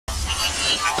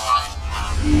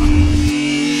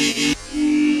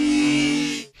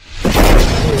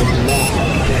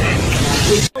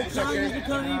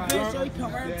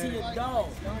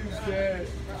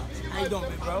doing,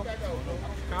 big bro?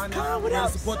 Con, what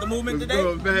else? Support the movement What's today?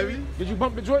 good, baby? Did you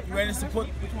bump the joint? You ready to support?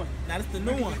 Which one? Nah, this the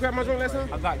new one. You grabbed my joint last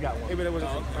time? I got one. Maybe that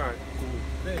wasn't. All right.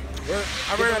 I ran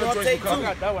ran out of joints. I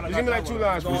got that one. Just give me like 2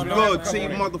 lines. What's good, T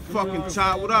motherfucking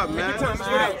Ty? What up, man?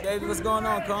 Alright, baby, what's going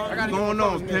on, Con? What's going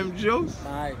on, Pimp Juice?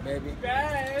 Alright, baby.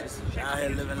 Just out here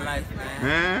living life, man.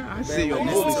 Man, I see your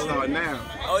movie star now.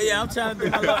 Oh yeah, I'm trying to do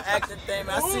my little acting thing,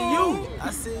 man. I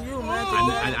see you,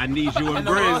 man. I need you and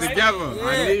Briz together. Yeah.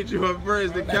 I need you and Briz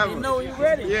Let me together. know when you're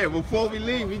ready. Yeah, before we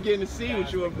leave, we getting to see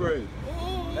with you and Briz.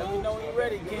 Let me know when you're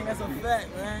ready, King. That's a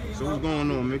fact, man. So what's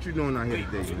going on, man? What you doing out here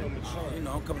today, man? You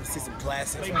know, I'm coming to see some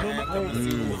classics, man. Coming to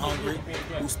see who's hungry,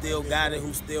 who still got it,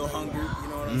 who's still hungry. You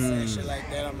know what I'm saying? Shit like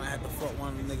that. I might have to fuck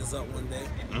one of the niggas up one day.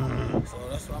 So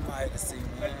that's what I'm out here to see,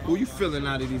 man. Who you feeling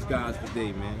out of these guys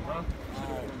today, man?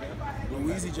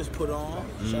 Louise just put on.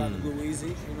 Shout out to Louise. You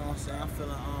know what I'm saying? I'm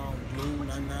feeling blue,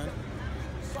 none.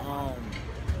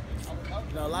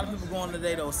 You know, a lot of people going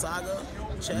today though. Saga,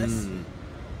 Chess.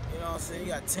 You know what I'm saying?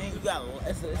 You got Team. You got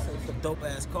it's a dope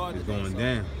ass card. It's going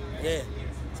down. Yeah.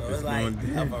 So it's like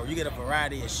you get a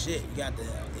variety of shit. You got the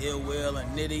Ill Will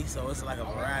and Nitty. So it's like a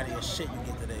variety of shit you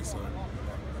get today. So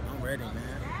I'm ready,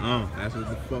 man. That's what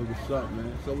the fuck is up,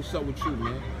 man. So what's up with you,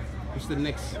 man? What's the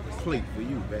next plate for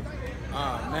you, baby?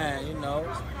 Man, you know,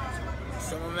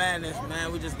 Summer Madness,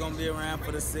 man. We just gonna be around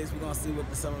for the 6th. We gonna see what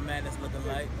the Summer Madness looking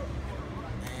like.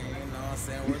 And you know what I'm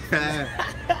saying? Work from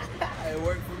there.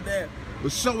 Work from there.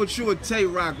 What's up with you and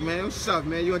Tayroc, man? What's up,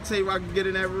 man? You and Tayroc get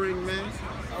in that ring, man?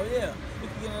 Oh yeah,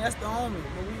 that's the homie.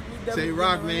 But we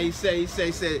Tayroc, man, he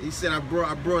said I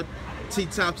brought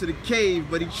T-Top to the cave,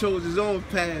 but he chose his own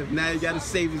path. Now he gotta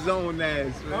save his own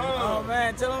ass, man. Oh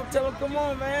man, tell him, come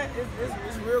on, man.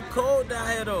 It's real cold down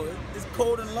here though. It's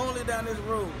cold and lonely down this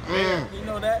road. You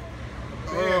know that?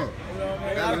 You know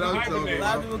what I mean? A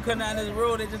lot of people come down this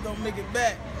road, they just don't make it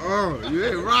back. You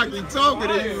ain't Rocky talking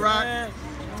to you, Rock. Man.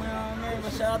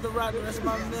 But shout out to Rocky, that's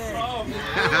my man.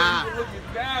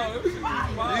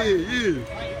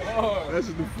 That's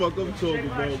what the fuck I'm talking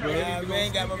about, man. Yeah,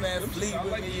 man, got my man Fleet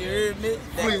with me, you heard me?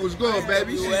 Fleet, what's good,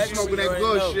 baby? You smoking that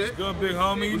good shit? What's good, big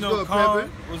homie? You know, good, Con.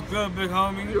 What's good, big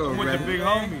homie? I'm with the big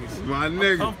homies. My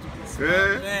nigga.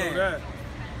 Yeah.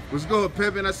 What's good,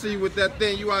 Pimpin'? I see you with that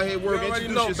thing. You out here working. You already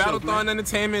know, Battlethon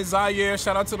Entertainment, Zaire.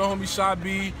 Shout out to the homie Shy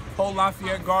B, whole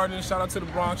Lafayette Garden. Shout out to the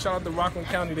Bronx. Shout out to Rockland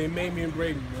County. They made me and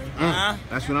Brady, man.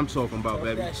 That's what I'm talking about,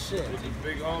 baby. That shit.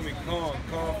 Big homie, Con.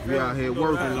 We out here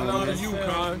working on Shout out it. to you,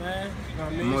 Con.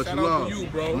 Much Shout love. out to you,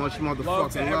 bro. Much motherfucking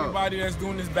love to love. everybody that's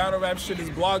doing this battle rap shit, this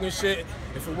blogging shit.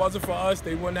 If it wasn't for us,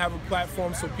 they wouldn't have a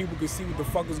platform so people could see what the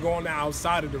fuck is going on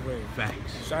outside of the ring.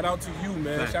 Facts. Shout out to you,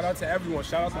 man. Facts. Shout out to everyone.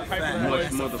 Shout out to Piper Much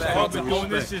Boys. motherfucking Shout out to doing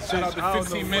respect. this shit. Shout out to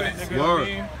 15 minutes. You know what I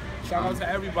mean? Shout out to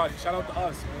everybody. Shout out to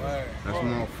us. That's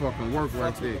motherfucking work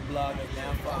right there. Bloggers, man.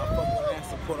 I fuck with and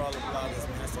support all the bloggers,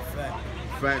 man. That's a fact.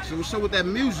 Facts. So what's up with that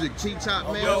music,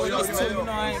 T-Top, man? You know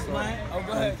I ain't playing. Oh,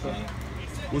 go ahead, King.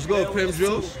 What's good, Pimp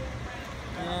Juice?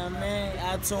 Yeah, man.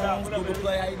 iTunes, Google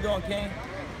Play. How you doing, King?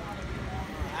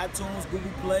 iTunes,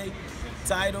 Google Play,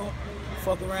 Tidal.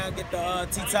 Fuck around, get the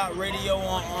T-Top radio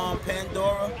on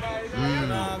Pandora. You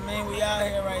know what I mean? We out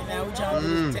here right now. We trying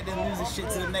to take this music shit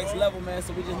to the next level, man.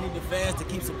 So we just need the fans to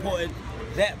keep supporting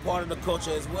that part of the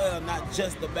culture as well, not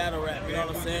just the battle rap. You know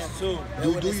what I'm saying?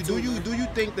 Do you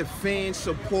think the fans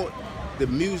support the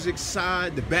music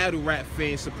side, the battle rap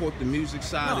fans support the music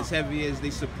side as heavy as they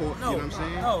support, you know what I'm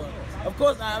saying? No, of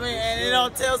course not. I mean, and it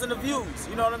all tells in the views.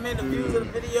 You know what I mean? The views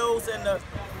of the videos and the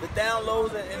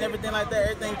downloads and everything like that,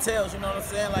 everything tells, you know what I'm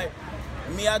saying? Like,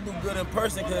 me, I do good in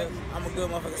person because I'm a good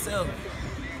motherfucking salesman.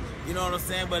 You know what I'm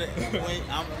saying? But when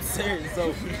I'm serious, so,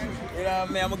 you know what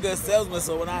I mean? I'm a good salesman,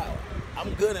 so when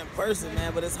I'm good in person,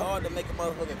 man, but it's hard to make a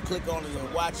motherfucker click on it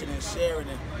and watch it and share it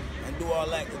and do all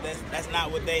that, because that's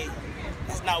not what they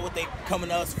coming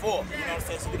to us for. You know what I'm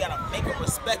saying? So we gotta make them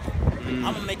respect it.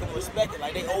 I'm gonna make them respect it.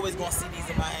 Like, they always gonna see these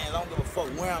in my hands. I don't give a fuck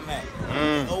where I'm at.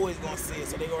 They always gonna see it,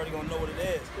 so they already gonna know what it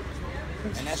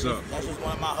is. And that's just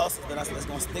one of my hustles that's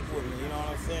gonna stick with me. You know what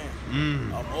I'm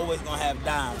saying? I'm always gonna have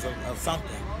dimes of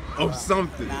something. Of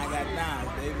something. Now I got dimes,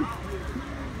 baby.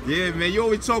 Yeah, man, you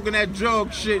always talking that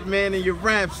drug shit, man, in your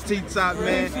raps, T-Top,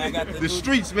 man. The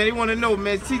streets, man, they want to know,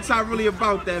 man, T-Top really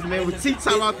about that, man. With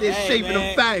T-Top out there shaping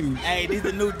them things. Hey, these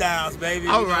the new downs, baby.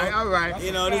 All right.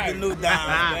 You know, these the new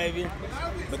downs, baby.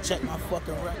 But check my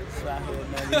fucking records out here,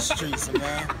 man, these streets,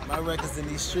 man. My records in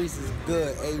these streets is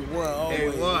good. A1,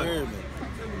 always. A1. Hear me.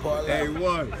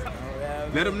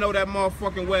 A1. Let them know that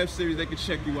motherfucking web series they can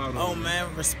check you out on. Oh,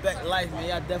 man, Respect Life, man.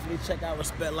 Y'all definitely check out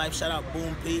Respect Life. Shout out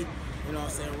Boom P. You know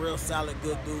what I'm saying? Real solid,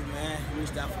 good dude, man. He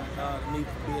reached out for me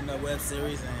to be in the web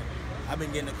series, and I've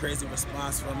been getting a crazy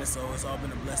response from it, so it's all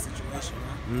been a blessed situation,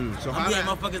 man. So I'm getting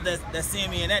motherfuckers that see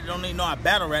me in that don't even know I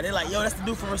battle rap. They're like, yo, that's the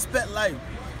dude from Respect Life.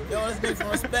 Yo, that's the dude from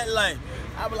Respect Life.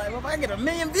 I be like, well, if I get 1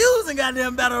 million views in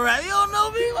goddamn battle rap, you don't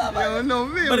know me, motherfucker. You don't know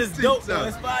me. But it's dope, though.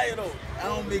 It's fire, though. I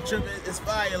don't be tripping. It's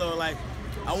fire, though. Like,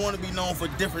 I want to be known for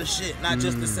different shit, not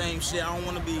just the same shit. I don't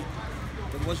want to be,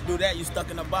 because once you do that, you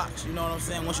stuck in a box. You know what I'm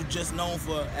saying? Once you just known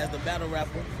for as the battle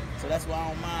rapper. So that's why I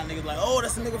don't mind niggas like, oh,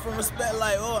 that's a nigga from Respect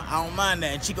Life. Oh, I don't mind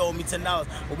that. And Chico owed me $10.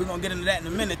 But we're going to get into that in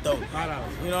a minute, though.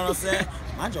 You know what I'm saying?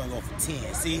 My joint going for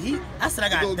 10. See, I said I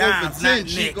got dimes, not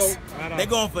nicks. They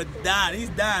going for dimes. These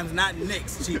dimes, not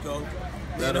nicks, Chico.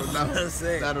 I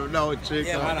don't know, Chico.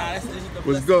 Yeah, that's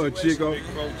what's good, Chico? You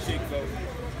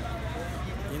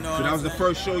know So that was the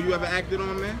first show you ever acted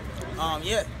on, man?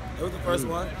 Yeah. It was the first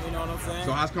one, you know what I'm saying?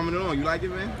 So how's coming on? You like it,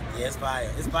 man? Yeah, it's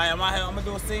fire. It's fire. I'm out here. I'm gonna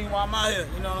do a scene while I'm out here.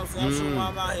 You know what I'm saying? I'm shooting while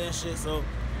I'm out here and shit. So,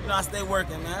 you know, I stay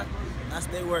working, man. I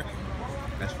stay working.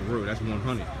 That's for real. That's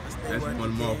 100. That's working,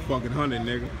 one motherfucking 100,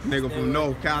 nigga. Nigga from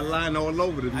North Carolina all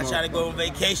over this. I try to go on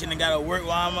vacation and gotta work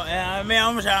while I'm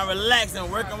trying to relax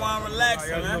and working while I'm relaxing,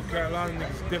 man. North Carolina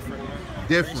niggas different, man.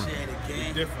 Different. Appreciate it,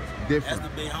 King. Different. That's the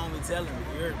big homie telling me.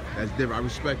 You heard me? That's different. I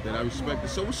respect that. I respect it.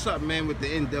 So what's up, man, with the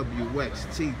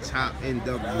NWX, T-Top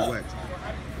NWX?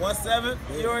 1-7,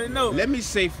 you already know. Let me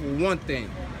say for one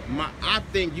thing, I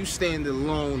think you stand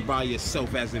alone by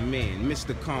yourself as a man,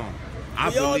 Mr. Calm. I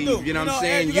believe, you know what I'm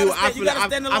saying?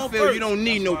 I feel you don't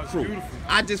need no crew.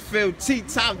 I just feel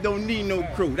T-Top don't need no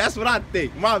crew. That's what I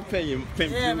think. My opinion.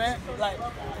 Yeah, man. Like,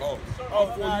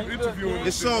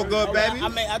 it's all good, baby.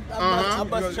 I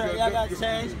bust y'all got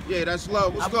change. Yeah, that's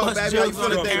love. What's good, baby? How you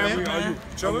feeling today, man?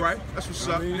 All right. That's what's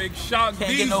up.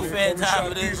 Can't get no fair time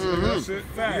for this.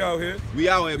 We out here. We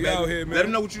out here, baby. out here, man. Let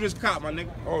them know what you just caught, my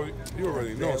nigga. Oh, you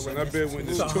already know. So I bed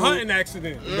witness It's a 2. hunting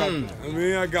accident. I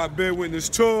mean, I got bed witness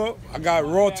 2. I got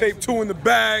raw tape 2 in the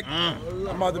bag. I'm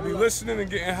about to be listening and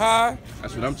getting high.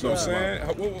 That's what I'm You know talking what I'm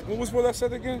about. saying? What was what I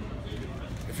said again?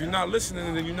 If you're not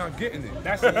listening, then you're not getting it.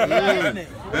 That's it. Getting it.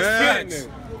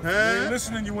 You ain't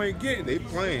listening, you ain't getting They it.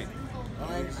 playing.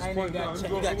 I ain't got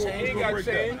change. You got He change? ain't got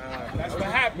change. That's what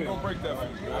happened. I'm gonna break that. I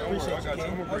appreciate you, I'm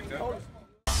King. gonna break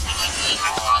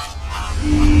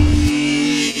that.